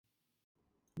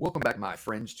Welcome back, my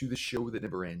friends, to the show that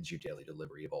never ends, your daily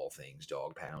delivery of all things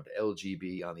Dog Pound,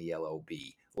 LGB on the LOB.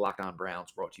 Locked On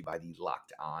Browns, brought to you by the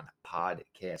Locked On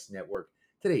Podcast Network.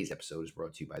 Today's episode is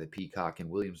brought to you by the Peacock and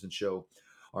Williamson Show,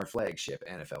 our flagship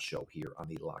NFL show here on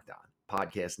the Locked On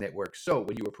Podcast Network. So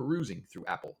when you are perusing through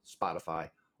Apple,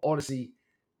 Spotify, Odyssey,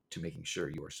 to making sure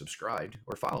you are subscribed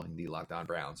or following the Locked On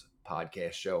Browns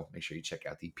podcast show, make sure you check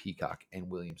out the Peacock and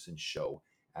Williamson Show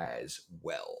as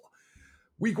well.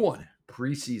 Week 1,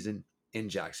 preseason in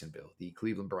Jacksonville. The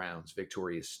Cleveland Browns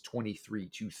victorious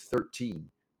 23-13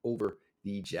 over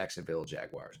the Jacksonville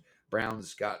Jaguars.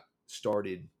 Browns got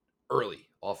started early,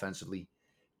 offensively,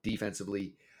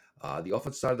 defensively. The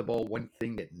offensive side of the ball, one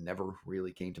thing that never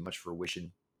really came to much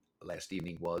fruition last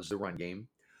evening was the run game.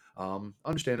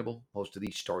 Understandable. Most of the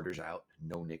starters out.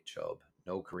 No Nick Chubb,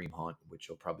 no Kareem Hunt, which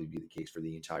will probably be the case for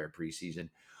the entire preseason.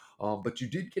 But you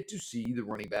did get to see the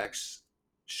running backs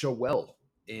show well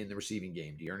in the receiving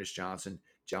game. D'Ernest Johnson,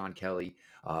 John Kelly,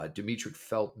 Demetric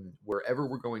Felton, wherever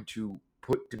we're going to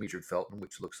put Demetric Felton,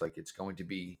 which looks like it's going to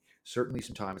be certainly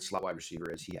some time at slot wide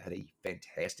receiver, as he had a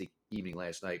fantastic evening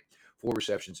last night. 4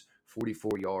 receptions,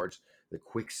 44 yards, the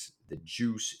quicks, the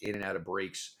juice in and out of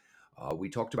breaks. We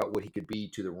talked about what he could be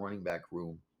to the running back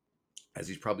room, as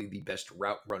he's probably the best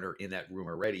route runner in that room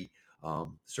already.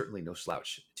 Certainly no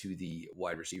slouch to the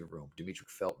wide receiver room. Demetric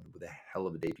Felton with a hell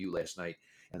of a debut last night,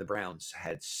 and the Browns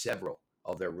had several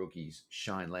of their rookies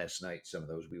shine last night. Some of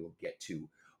those we will get to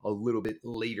a little bit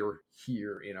later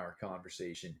here in our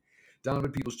conversation.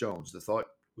 Donovan Peoples-Jones, the thought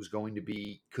was going to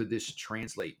be, could this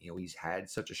translate? He's had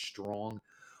such a strong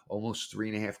almost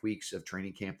 3.5 weeks of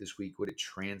training camp this week. Would it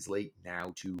translate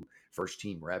now to first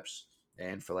team reps?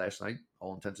 And for last night,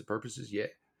 all intents and purposes, yeah,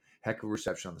 heck of a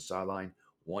reception on the sideline,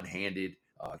 one-handed,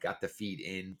 got the feed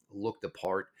in, looked the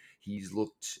part. He's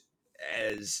looked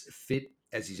as fit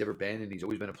as he's ever been, and he's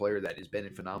always been a player that has been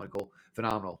in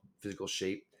phenomenal physical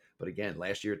shape. But again,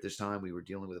 last year at this time, we were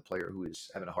dealing with a player who is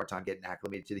having a hard time getting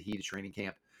acclimated to the heat of training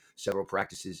camp. Several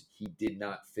practices he did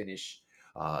not finish.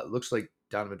 Looks like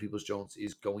Donovan Peoples-Jones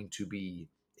is going to be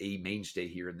a mainstay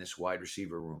here in this wide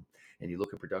receiver room. And you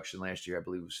look at production last year, I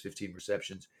believe it was 15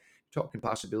 receptions. Talking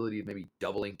possibility of maybe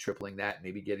doubling, tripling that,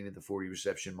 maybe getting to the 40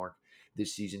 reception mark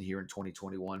this season here in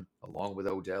 2021, along with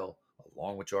Odell,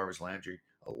 along with Jarvis Landry,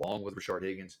 along with Rashard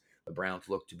Higgins. The Browns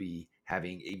look to be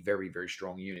having a very, very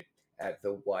strong unit at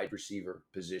the wide receiver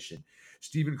position.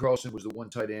 Steven Carlson was the one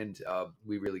tight end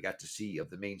we really got to see of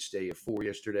the mainstay of 4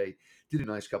 yesterday. Did a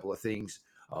nice couple of things.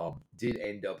 Did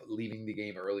end up leaving the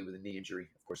game early with a knee injury.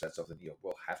 Of course, that's something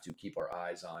we'll have to keep our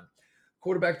eyes on.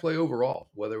 Quarterback play overall,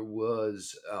 whether it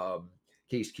was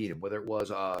Case Keenum, whether it was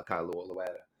Kyle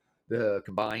Loada, the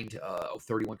combined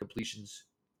 31 completions,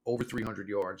 over 300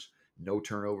 yards, no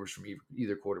turnovers from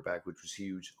either quarterback, which was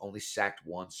huge. Only sacked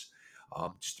once.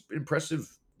 Just impressive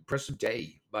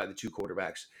day by the two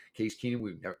quarterbacks. Case Keenum,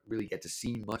 we never really get to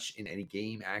see much in any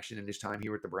game action in his time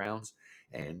here at the Browns,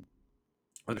 and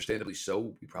understandably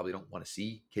so. We probably don't want to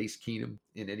see Case Keenum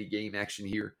in any game action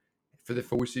here for the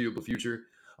foreseeable future.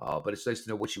 But it's nice to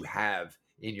know what you have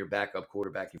in your backup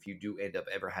quarterback if you do end up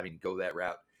ever having to go that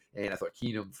route. And I thought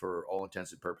Keenum, for all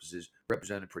intents and purposes,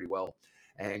 represented pretty well.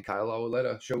 And Kyle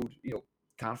Lauletta showed,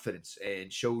 confidence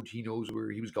and showed he knows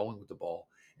where he was going with the ball.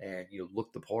 And,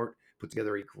 looked the part, put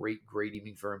together a great, great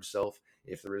evening for himself.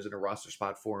 If there isn't a roster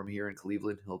spot for him here in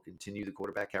Cleveland, he'll continue the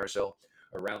quarterback carousel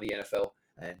around the NFL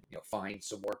and find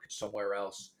some work somewhere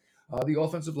else. The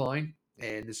offensive line,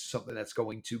 and this is something that's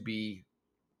going to be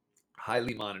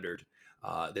highly monitored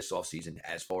this offseason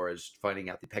as far as finding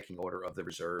out the pecking order of the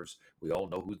reserves. We all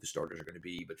know who the starters are going to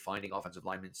be, but finding offensive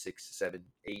linemen 6, 7,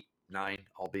 8, 9,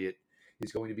 albeit,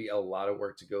 is going to be a lot of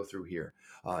work to go through here.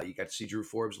 You got to see Drew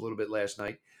Forbes a little bit last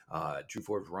night. Drew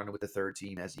Forbes running with the third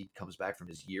team as he comes back from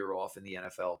his year off in the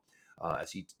NFL,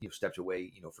 as he stepped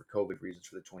away for COVID reasons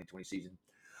for the 2020 season.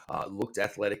 Looked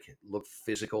athletic, looked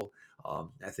physical.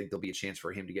 I think there'll be a chance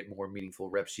for him to get more meaningful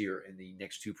reps here in the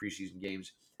next 2 preseason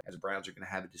games, as the Browns are going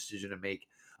to have a decision to make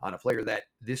on a player that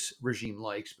this regime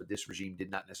likes, but this regime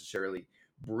did not necessarily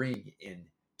bring in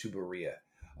to Berea.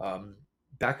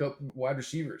 Backup wide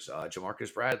receivers,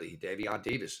 Jamarcus Bradley, Davion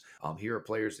Davis. Here are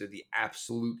players that are the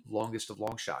absolute longest of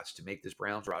long shots to make this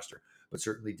Browns roster, but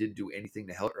certainly didn't do anything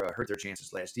to hurt their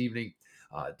chances last evening.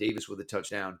 Davis with a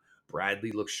touchdown.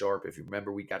 Bradley looks sharp. If you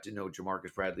remember, we got to know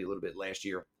Jamarcus Bradley a little bit last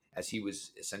year, as he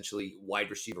was essentially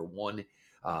wide receiver 1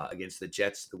 against the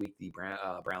Jets the week the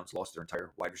Browns lost their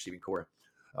entire wide receiving core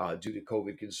due to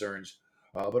COVID concerns.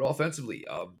 But offensively,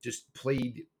 just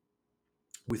played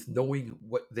with knowing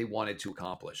what they wanted to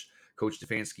accomplish. Coach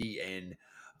Stefanski and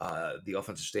The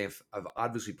offensive staff have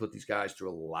obviously put these guys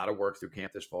through a lot of work through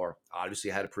camp this far.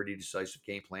 Obviously, had a pretty decisive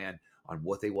game plan on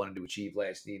what they wanted to achieve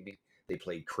last evening. They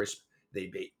played crisp,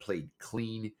 played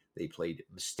clean, they played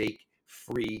mistake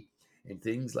free, and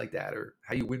things like that are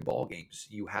how you win ball games.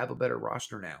 You have a better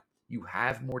roster now. You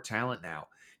have more talent now.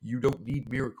 You don't need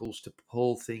miracles to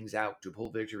pull things out, to pull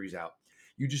victories out.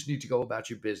 You just need to go about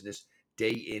your business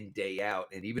day in, day out.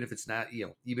 And even if it's not,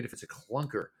 even if it's a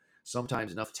clunker,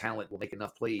 sometimes enough talent will make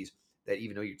enough plays that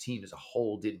even though your team as a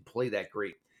whole didn't play that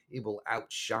great, it will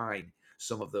outshine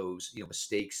some of those,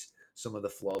 mistakes, some of the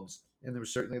flubs. And there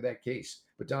was certainly that case.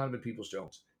 But Donovan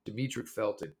Peoples-Jones, Demetric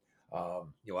Felton,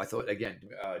 I thought again,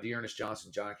 Dearness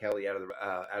Johnson, John Kelly out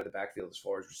of the backfield as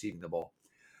far as receiving the ball.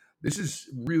 This is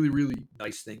really, really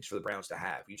nice things for the Browns to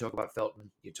have. You talk about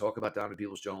Felton, you talk about Donovan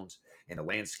Peoples-Jones, and the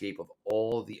landscape of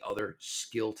all the other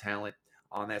skill talent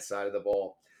on that side of the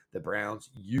ball. The Browns'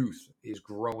 youth is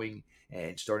growing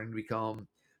and starting to become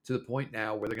to the point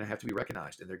now where they're going to have to be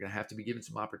recognized and they're going to have to be given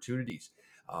some opportunities.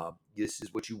 This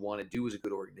is what you want to do as a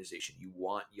good organization. You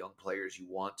want young players, you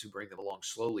want to bring them along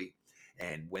slowly,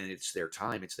 and when it's their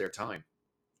time, it's their time.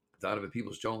 Donovan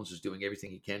Peoples-Jones is doing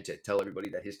everything he can to tell everybody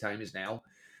that his time is now.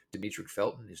 Demetric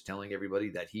Felton is telling everybody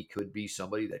that he could be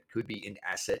somebody that could be an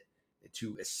asset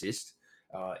to assist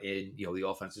in the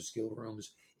offensive skill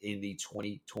rooms in the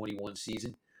 2021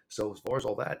 season. So as far as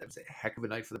all that, that was a heck of a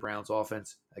night for the Browns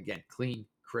offense. Again, clean,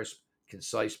 crisp,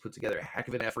 concise, put together a heck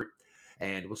of an effort.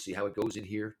 And we'll see how it goes in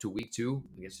here to week 2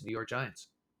 against the New York Giants.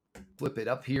 Flip it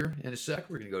up here in a sec.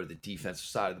 We're going to go to the defensive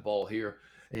side of the ball here.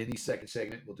 In the second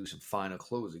segment, we'll do some final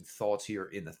closing thoughts here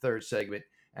in the third segment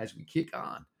as we kick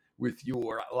on with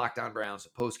your Locked On Browns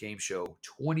post-game show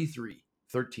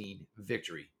 23-13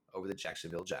 victory over the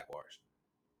Jacksonville Jaguars.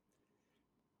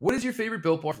 What is your favorite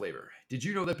Built Bar flavor? Did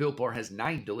you know that Built Bar has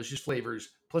 9 delicious flavors,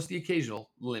 plus the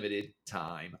occasional limited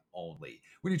time only?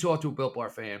 When you talk to a Built Bar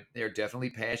fan, they are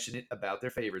definitely passionate about their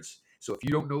favorites. So if you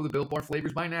don't know the Built Bar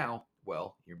flavors by now,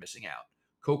 well, you're missing out.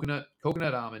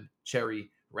 Coconut almond, cherry,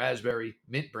 raspberry,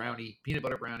 mint brownie, peanut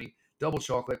butter brownie, double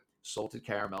chocolate, salted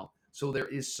caramel. So there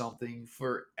is something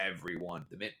for everyone.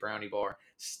 The mint brownie bar,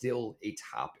 still a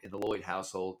top in the Lloyd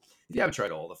household. If you haven't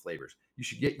tried all the flavors, you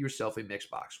should get yourself a mix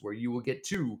box where you will get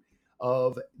 2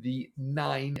 of the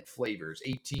 9 flavors,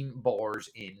 18 bars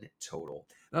in total.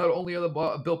 Not only are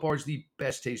the Built Bars the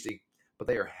best tasting, but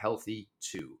they are healthy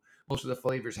too. Most of the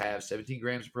flavors have 17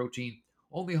 grams of protein,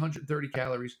 only 130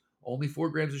 calories, only 4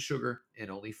 grams of sugar,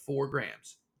 and only 4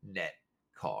 grams net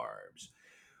carbs.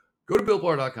 Go to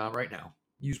BuiltBar.com right now.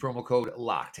 Use promo code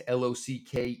LOCKED,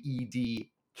 LOCKED,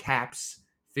 CAPS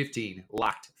 15,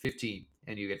 LOCKED 15,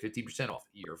 and you get 15% off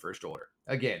your first order.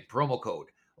 Again, promo code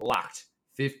LOCKED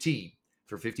 15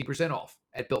 for 15% off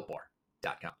at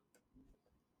BuiltBar.com.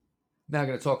 Now I'm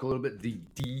going to talk a little bit the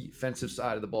defensive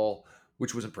side of the ball,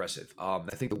 which was impressive. I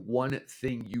think the one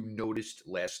thing you noticed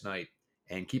last night,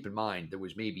 and keep in mind, there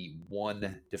was maybe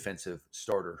one defensive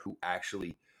starter who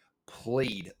actually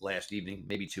played last evening,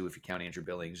 maybe 2 if you count Andrew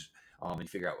Billings, and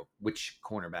figure out which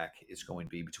cornerback it's going to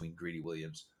be between Greedy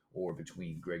Williams or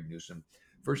between Greg Newsome.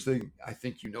 First thing I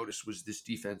think you noticed was this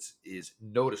defense is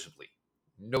noticeably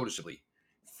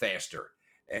faster.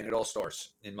 And it all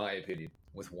starts, in my opinion,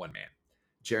 with one man,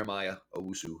 Jeremiah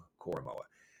Owusu-Koramoah.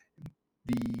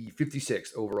 The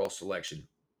 56th overall selection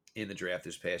in the draft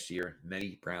this past year.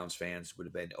 Many Browns fans would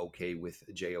have been okay with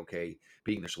JOK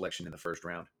being their selection in the first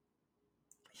round.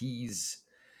 He's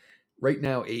right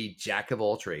now a jack of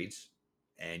all trades,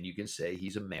 and you can say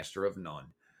he's a master of none.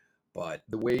 But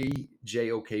the way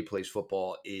JOK plays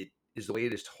football, it is the way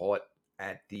it is taught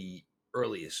at the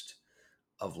earliest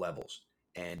of levels.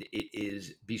 And it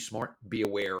is be smart, be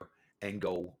aware, and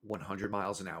go 100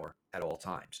 miles an hour at all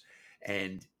times.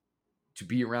 And to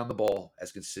be around the ball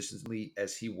as consistently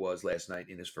as he was last night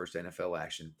in his first NFL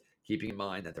action, keeping in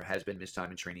mind that there has been missed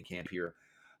time in training camp here,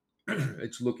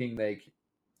 it's looking like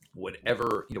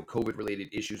whatever COVID-related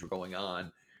issues were going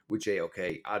on with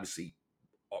JOK obviously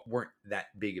weren't that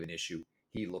big of an issue.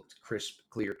 He looked crisp,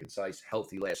 clear, concise,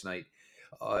 healthy last night.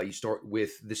 You start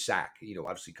with the sack,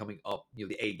 obviously coming up,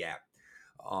 the A gap.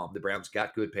 The Browns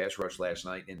got good pass rush last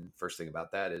night, and first thing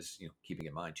about that is, keeping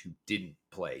in mind who didn't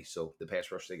play. So the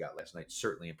pass rush they got last night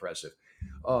certainly impressive.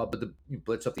 But the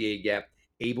blitz up the A gap,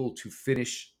 able to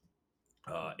finish,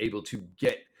 able to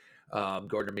get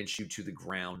Gardner Minshew to the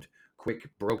ground. Quick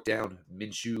broke down.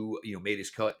 Minshew, made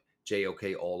his cut.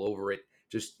 JOK all over it.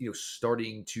 Just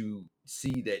starting to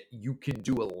see that you can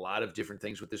do a lot of different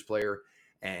things with this player,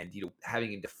 and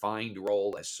having a defined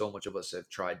role, as so much of us have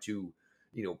tried to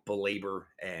belabor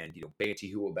and banty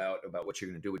who about what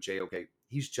you're going to do with JOK.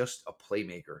 He's just a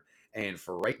playmaker, and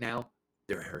for right now,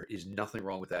 There is nothing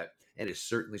wrong with that. And it's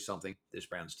certainly something this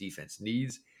Browns defense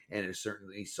needs. And it's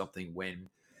certainly something when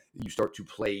you start to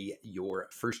play your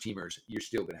first teamers, you're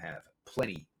still going to have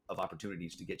plenty of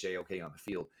opportunities to get JOK on the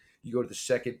field. You go to the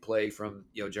second play from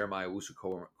Jeremiah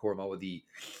Owusu-Koramoah,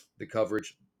 the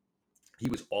coverage. He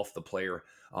was off the player.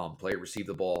 Player received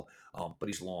the ball, but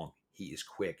he's long. He is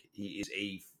quick. He is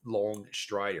a long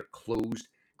strider. Closed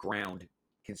ground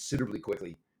considerably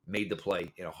quickly. Made the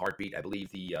play in a heartbeat. I believe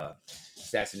the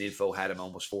stats and info had him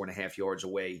almost 4.5 yards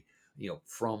away,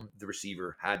 from the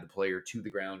receiver. Had the player to the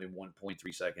ground in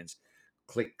 1.3 seconds.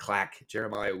 Click clack.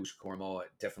 Jeremiah Owusu-Koramoah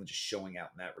definitely just showing out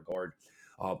in that regard.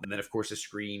 And then of course the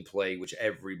screen play, which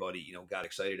everybody got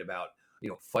excited about.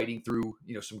 Fighting through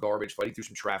some garbage, fighting through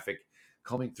some traffic,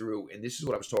 coming through. And this is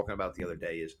what I was talking about the other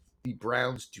day: is the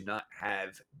Browns do not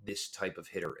have this type of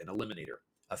hitter, an eliminator,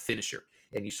 a finisher.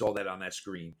 And you saw that on that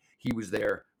screen. He was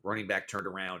there, running back turned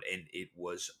around, and it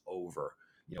was over.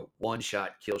 One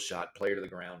shot, kill shot, player to the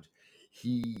ground.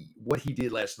 What he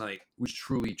did last night was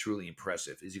truly, truly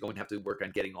impressive. Is he going to have to work on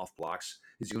getting off blocks?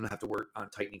 Is he going to have to work on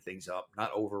tightening things up,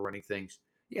 not overrunning things?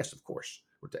 Yes, of course.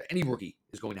 Any rookie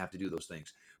is going to have to do those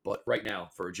things. But right now,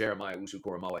 for Jeremiah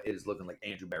Owusu-Koramoah, it is looking like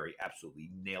Andrew Berry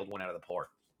absolutely nailed one out of the park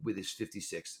with his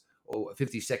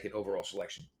 52nd overall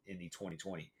selection in the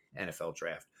 2020 NFL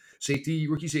Draft.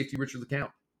 Rookie safety Richard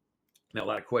LeCounte. Now, a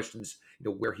lot of questions,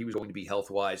 where he was going to be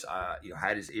health-wise.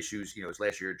 Had his issues, his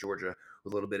last year at Georgia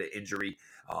with a little bit of injury,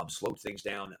 slowed things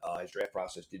down. His draft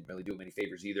process didn't really do him any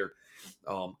favors either.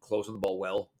 Closing the ball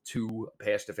well, 2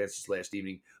 pass defenses last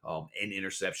evening, an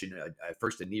interception,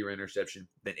 first a near interception,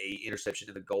 then a interception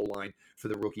in the goal line for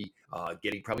the rookie,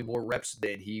 getting probably more reps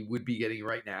than he would be getting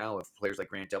right now if players like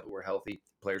Grant Delpit were healthy,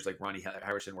 players like Ronnie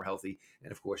Harrison were healthy,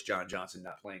 and of course John Johnson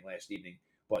not playing last evening.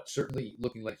 But certainly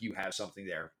looking like you have something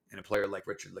there, and a player like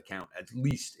Richard LeCounte, at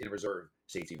least in a reserve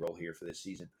safety role here for this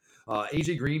season.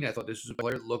 AJ Green, I thought this was a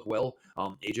player that looked well.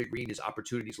 AJ Green, his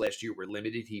opportunities last year were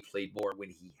limited. He played more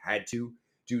when he had to,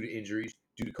 due to injuries,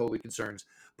 due to COVID concerns.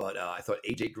 But I thought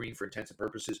AJ Green, for intensive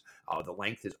purposes, the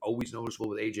length is always noticeable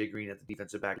with AJ Green at the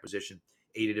defensive back position.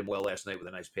 Aided him well last night with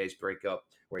a nice pass breakup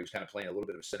where he was kind of playing a little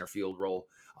bit of a center field role.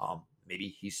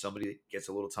 Maybe he's somebody that gets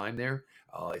a little time there.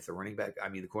 If the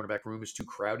cornerback room is too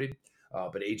crowded.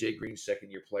 But AJ Green's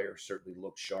second-year player certainly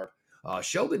looked sharp.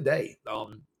 Sheldon Day,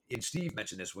 and Steve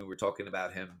mentioned this when we were talking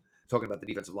about the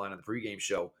defensive line on the pregame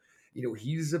show.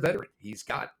 He's a veteran. He's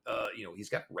got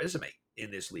resume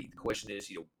in this league. The question is,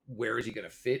 where is he going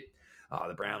to fit?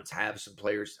 The Browns have some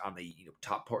players on the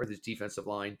top part of this defensive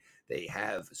line. They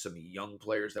have some young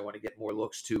players that want to get more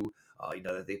looks too,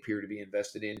 that they appear to be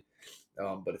invested in.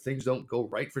 But if things don't go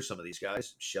right for some of these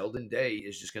guys, Sheldon Day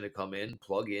is just going to come in,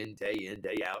 plug in, day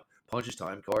out, punch his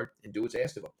time card, and do what's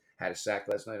asked of him. Had a sack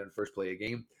last night on the first play of the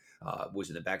game. Was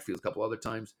in the backfield a couple other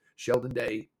times. Sheldon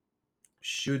Day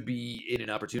should be in an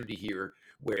opportunity here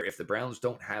where if the Browns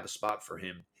don't have a spot for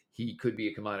him, he could be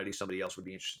a commodity somebody else would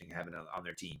be interested in having on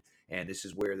their team. And this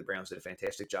is where the Browns did a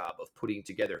fantastic job of putting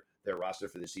together their roster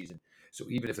for the season. So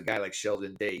even if a guy like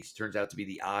Sheldon Day turns out to be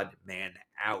the odd man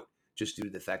out, just due to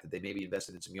the fact that they maybe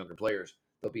invested in some younger players,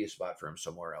 there'll be a spot for him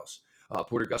somewhere else.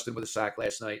 Porter Gustin with a sack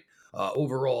last night.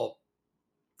 Overall,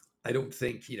 I don't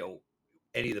think,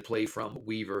 any of the play from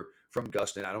Weaver, from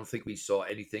Gustin, I don't think we saw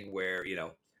anything where,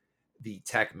 the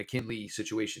Takk McKinley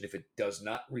situation, if it does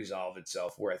not resolve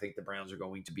itself, where I think the Browns are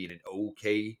going to be in an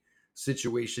okay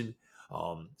situation.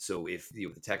 So if the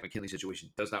Takk McKinley situation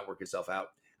does not work itself out,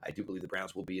 I do believe the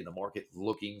Browns will be in the market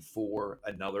looking for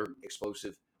another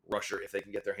explosive rusher if they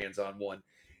can get their hands on one.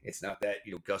 It's not that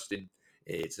Gustin,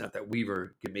 it's not that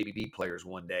Weaver can maybe be players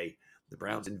one day. The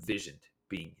Browns envisioned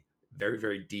being very,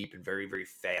 very deep and very, very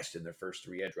fast in their first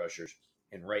 3 edge rushers,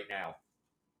 and right now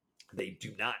they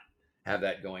do not have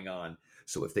that going on.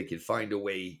 So if they could find a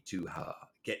way to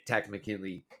get Takk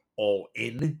McKinley all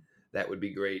in, that would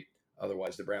be great.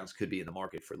 Otherwise, the Browns could be in the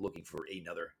market for looking for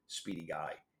another speedy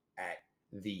guy at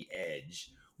the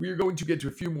edge. We are going to get to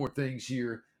a few more things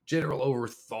here. General over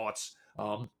thoughts,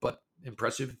 but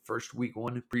impressive first week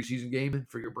 1 preseason game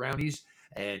for your Brownies.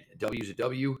 And W's a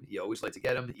W. You always like to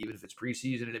get them, even if it's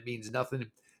preseason and it means nothing.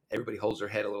 Everybody holds their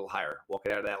head a little higher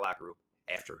walking out of that locker room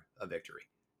after a victory.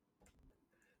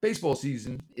 Baseball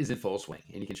season is in full swing,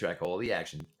 and you can track all the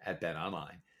action at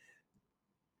BetOnline.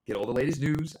 Get all the latest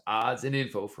news, odds, and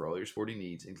info for all your sporting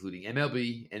needs, including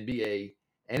MLB, NBA,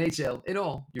 NHL, and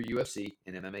all your UFC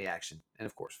and MMA action. And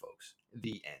of course, folks,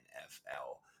 the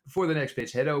NFL. Before the next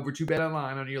pitch, head over to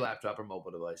BetOnline on your laptop or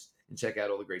mobile device and check out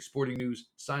all the great sporting news,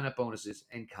 sign-up bonuses,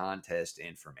 and contest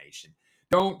information.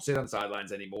 Don't sit on the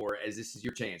sidelines anymore, as this is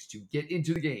your chance to get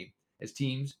into the game as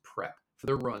teams prep for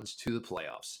their runs to the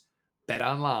playoffs. Bet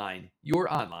Online,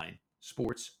 your online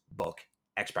sports book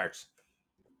experts.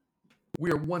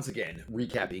 We are once again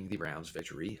recapping the Browns'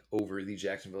 victory over the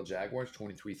Jacksonville Jaguars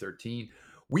 23-13,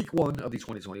 week one of the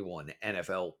 2021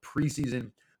 NFL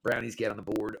preseason. Brownies get on the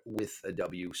board with a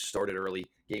W. Started early.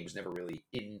 Game was never really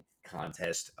in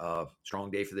contest.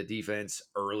 Strong day for the defense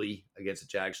early against the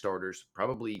Jag starters.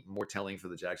 Probably more telling for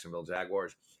the Jacksonville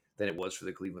Jaguars than it was for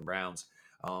the Cleveland Browns.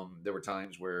 There were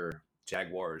times where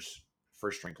Jaguars'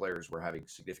 first string players were having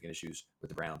significant issues with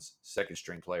the Browns' second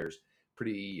string players.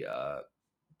 Pretty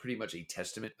much a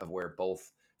testament of where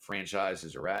both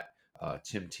franchises are at.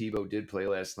 Tim Tebow did play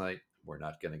last night. We're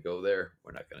not going to go there.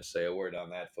 We're not going to say a word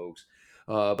on that, folks.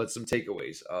 But some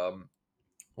takeaways.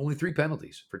 Only 3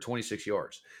 penalties for 26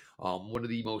 yards. One of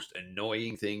the most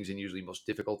annoying things and usually most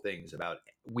difficult things about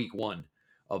week one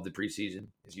of the preseason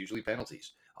is usually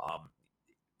penalties.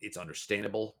 It's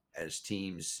understandable as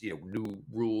teams, new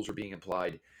rules are being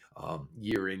applied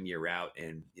year in, year out,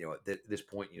 and at this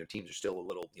point, teams are still a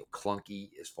little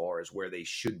clunky as far as where they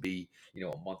should be,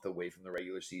 a month away from the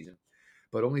regular season.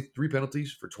 But only 3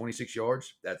 penalties for 26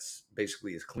 yards. That's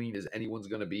basically as clean as anyone's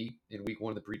going to be in week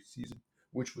one of the preseason,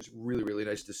 which was really, really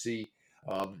nice to see.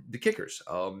 The kickers.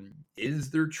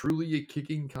 Is there truly a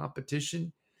kicking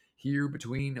competition here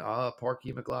between Parkey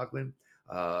and McLaughlin?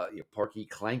 Parkey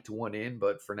clanked one in,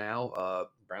 but for now,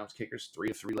 Browns kickers 3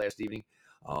 of 3 last evening.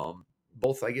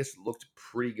 Both, I guess, looked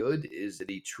pretty good. Is it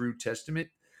a true testament,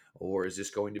 or is this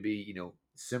going to be,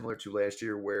 similar to last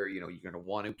year, where you're going to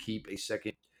want to keep a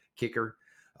second kicker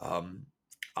on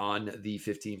the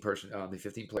 15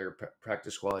 player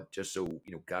practice squad, just so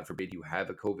God forbid you have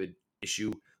a COVID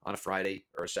issue on a Friday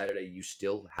or a Saturday, you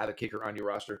still have a kicker on your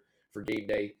roster for game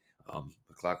day.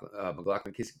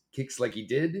 McLaughlin kicks like he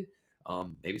did.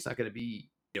 Maybe it's not going to be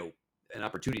an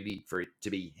opportunity for it to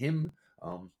be him.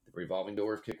 The revolving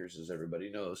door of kickers, as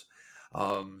everybody knows.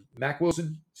 Mack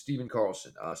Wilson, Stephen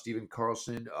Carlson. Stephen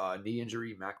Carlson, knee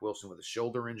injury. Mack Wilson with a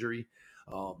shoulder injury.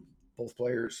 Both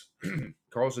players.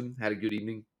 Carlson had a good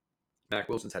evening. Mack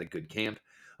Wilson's had a good camp.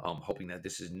 Hoping that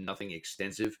this is nothing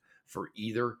extensive for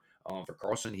either. For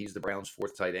Carlson, he's the Browns'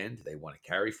 4th tight end. They want to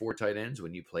carry 4 tight ends.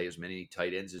 When you play as many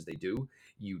tight ends as they do,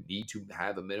 you need to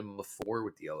have a minimum of 4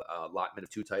 with the allotment of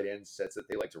 2 tight end sets that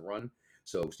they like to run.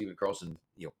 So Stephen Carlson,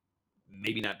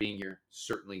 maybe not being here,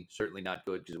 certainly not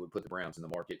good, because it would put the Browns in the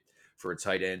market for a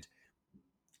tight end.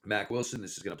 Mack Wilson,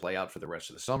 this is going to play out for the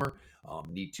rest of the summer.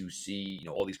 Need to see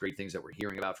all these great things that we're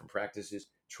hearing about from practices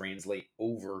translate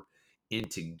over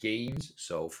into games.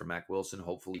 So for Mack Wilson,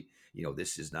 hopefully,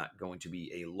 this is not going to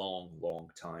be a long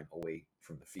time away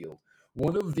from the field.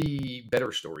 One of the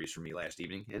better stories for me last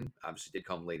evening, and obviously did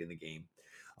come late in the game,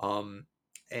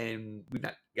 and we've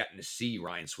not gotten to see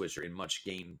Ryan Switzer in much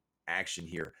game action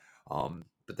here.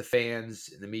 But the fans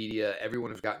and the media,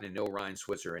 everyone has gotten to know Ryan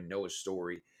Switzer and know his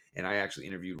story. And I actually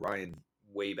interviewed Ryan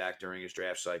way back during his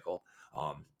draft cycle.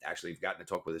 Actually, I've gotten to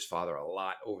talk with his father a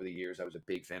lot over the years. I was a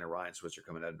big fan of Ryan Switzer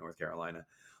coming out of North Carolina.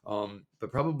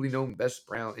 But probably known best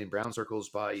in Brown circles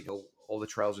by all the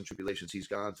trials and tribulations he's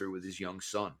gone through with his young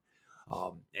son,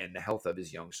 and the health of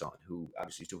his young son, who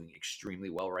obviously is doing extremely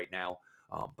well right now.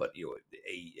 But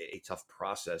a tough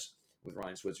process with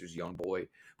Ryan Switzer's young boy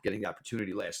getting the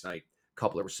opportunity last night.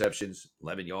 Couple of receptions,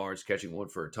 11 yards, catching one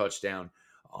for a touchdown.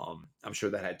 I'm sure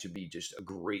that had to be just a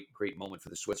great moment for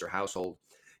the Switzer household,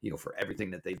 for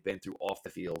everything that they've been through off the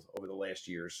field over the last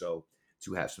year or so.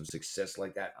 To have some success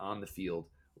like that on the field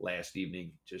last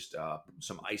evening, just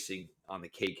some icing on the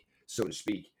cake, so to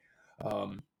speak.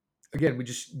 Again, we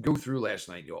just go through last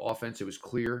night. Offense, it was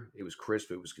clear, it was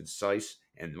crisp, it was concise,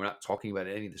 and we're not talking about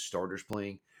any of the starters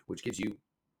playing, which gives you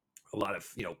a lot of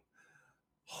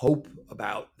hope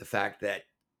about the fact that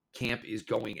camp is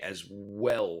going as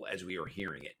well as we are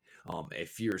hearing it.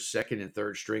 If your second and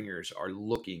third stringers are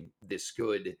looking this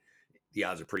good, the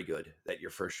odds are pretty good that your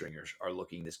first stringers are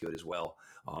looking this good as well.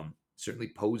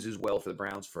 Certainly poses well for the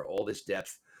Browns for all this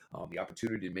depth, the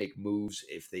opportunity to make moves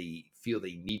if they feel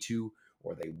they need to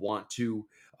or they want to,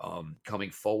 coming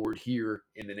forward here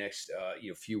in the next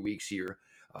few weeks here,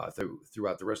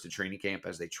 throughout the rest of training camp,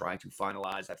 as they try to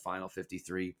finalize that final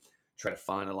 53, try to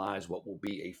finalize what will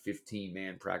be a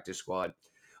 15-man practice squad.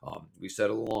 We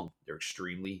said it along, they're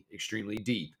extremely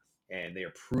deep, and they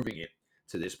are proving it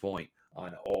to this point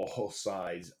on all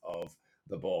sides of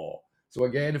the ball. So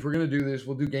again, if we're going to do this,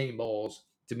 we'll do game balls.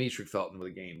 Demetric Felton with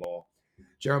a game ball.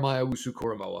 Jeremiah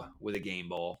Owusu-Koramoah with a game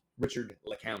ball. Richard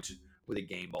LeCounte with a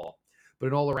game ball. But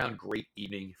an all-around great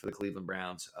evening for the Cleveland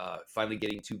Browns. Finally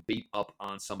getting to beat up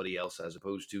on somebody else as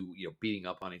opposed to beating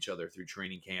up on each other through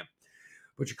training camp.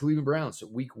 But your Cleveland Browns,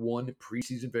 week one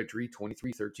preseason victory,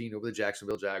 23-13 over the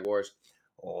Jacksonville Jaguars.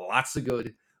 Lots of good,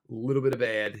 a little bit of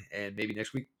bad, and maybe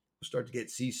next week we'll start to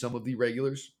see some of the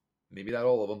regulars, maybe not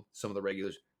all of them, some of the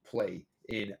regulars play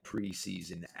in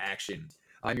preseason action.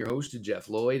 I'm your host, Jeff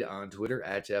Lloyd, on Twitter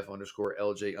at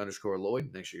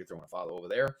Jeff_LJ_Lloyd. Make sure you're throwing a follow over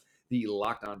there. The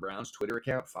Locked On Browns Twitter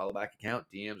account, follow back account,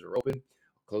 DMs are open.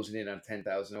 Closing in on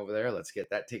 10,000 over there. Let's get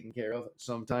that taken care of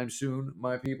sometime soon,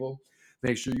 my people.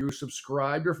 Make sure you're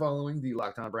subscribed or following the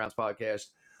Locked On Browns podcast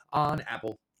on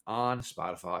Apple, on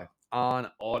Spotify,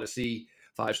 on Odyssey.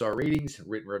 5-star ratings,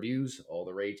 written reviews, all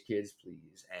the rage, kids,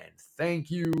 please. And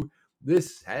thank you.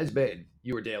 This has been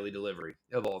your daily delivery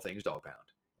of all things dog pound.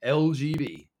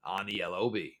 LGB on the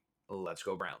LOB. Let's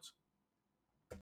go Browns.